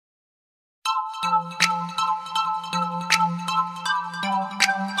Designer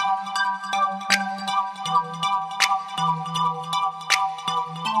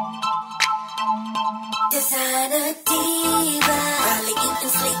diva, probably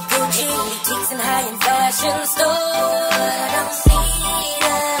eating sleep Gucci, boutiques and high-end fashion store. I don't need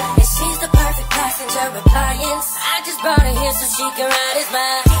her, and she's the perfect passenger appliance. I just brought her here so she can ride as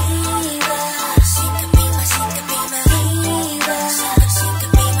my diva. She could be my, she could be my diva. She could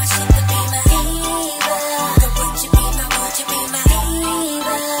be my, she could be my diva. Would you be my, would you be my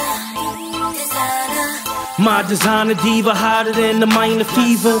diva? Designer. My designer diva, hotter than the minor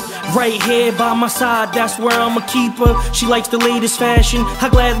fever. Right here by my side, that's where I'ma keep her. She likes the latest fashion, I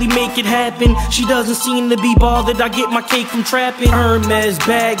gladly make it happen. She doesn't seem to be bothered, I get my cake from trapping. Hermes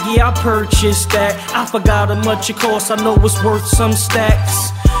bag, yeah, I purchased that. I forgot how much it costs, I know it's worth some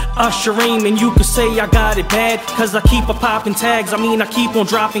stacks. Usher Raymond, you could say I got it bad, cause I keep a popping tags, I mean I keep on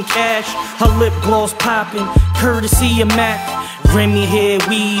dropping cash. Her lip gloss popping, courtesy of Mac. Remy hair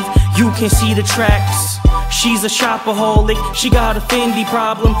weave, you can see the tracks. She's a shopaholic, she got a Fendi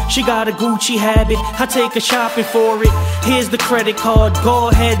problem, she got a Gucci habit, I take her shopping for it. Here's the credit card, go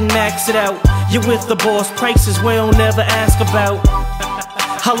ahead and max it out. You're with the boss, prices we don't never ask about.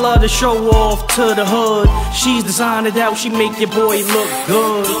 I love to show off to the hood, she's designed out, she make your boy look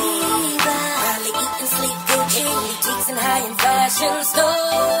good. Diva, probably eating sleep Gucci, boutiques and high-end fashion store.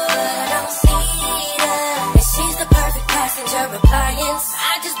 I don't need her, and she's the perfect passenger appliance.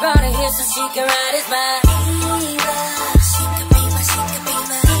 I just brought her here so she can ride as my diva. She could be my, she could be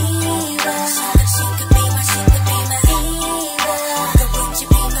my diva. She could be my, she could be my diva. Would you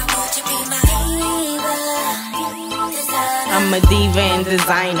be my, would you be my diva? Designer. I'm a diva and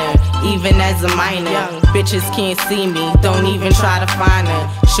designer, even as a minor. Young bitches can't see me, don't even try to find her.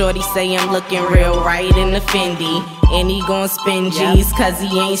 Shorty say I'm looking real right in the Fendi, and he gon' spend G's cause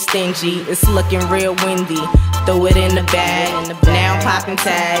he ain't stingy. It's looking real windy, throw it in the bag. Now I'm popping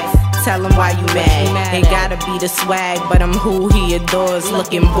tags, tell him why you mad. It gotta be the swag, but I'm who he adores.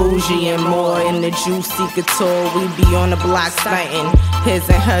 Looking bougie and more in the juicy couture. We be on the block stunting, his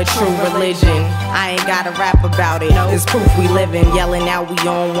and her true religion. I ain't gotta rap about it, it's proof we living. Yelling out we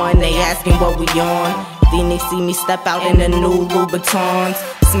on one, they asking what we on. Then they see me step out in the new Louboutins,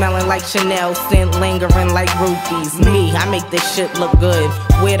 smelling like Chanel scent, lingering like rupees. Me, I make this shit look good,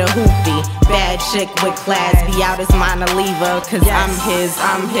 with a hoopty. Bad chick with class, be out as mine to leave her, cause I'm his,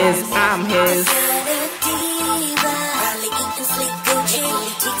 I'm his, I'm his. Diva, probably eating sleep Gucci,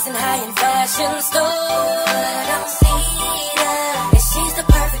 boutiques and high-end fashion store. I don't need her, and she's the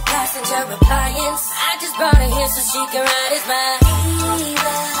perfect passenger appliance. I just brought her here so she can ride as my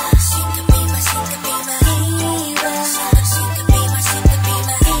diva. She could be my, she could be my diva. She could be my, she could be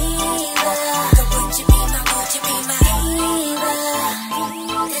my diva. Would you be my, would you be my diva?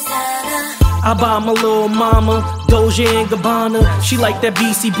 Designer. I buy my little mama Doja and Gabbana. She like that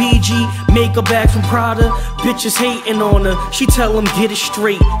BCBG, make her back from Prada. Bitches hating on her, she tell them get it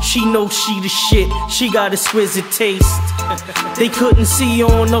straight. She know she the shit, she got exquisite taste. They couldn't see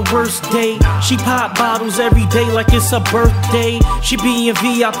on her worst day. She pop bottles every day like it's her birthday. She be in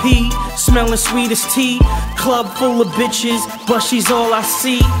VIP, smelling sweet as tea. Club full of bitches, but she's all I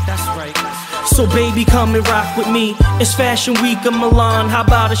see. That's right. So baby, come and rock with me. It's Fashion Week in Milan, how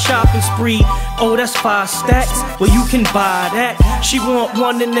about a shopping spree? Oh, that's 5 stacks, well you can buy that. She want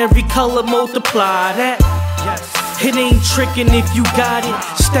one in every color, multiply that. It ain't tricking if you got it.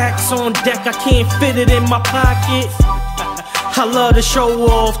 Stacks on deck, I can't fit it in my pocket. I love to show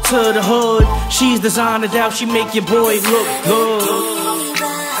off to the hood. She's designed out, she make your boy look good. Diva,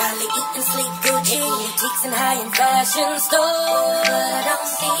 probably eating sleep Gucci, boutiques and high-end fashion store. I don't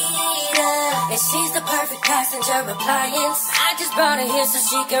need her, and she's the perfect passenger appliance. I just brought her here so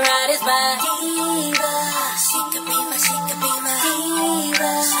she can ride as my diva. She could be my, she could be my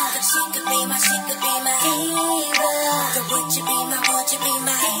diva. She could be my, she could be my diva. Would you be my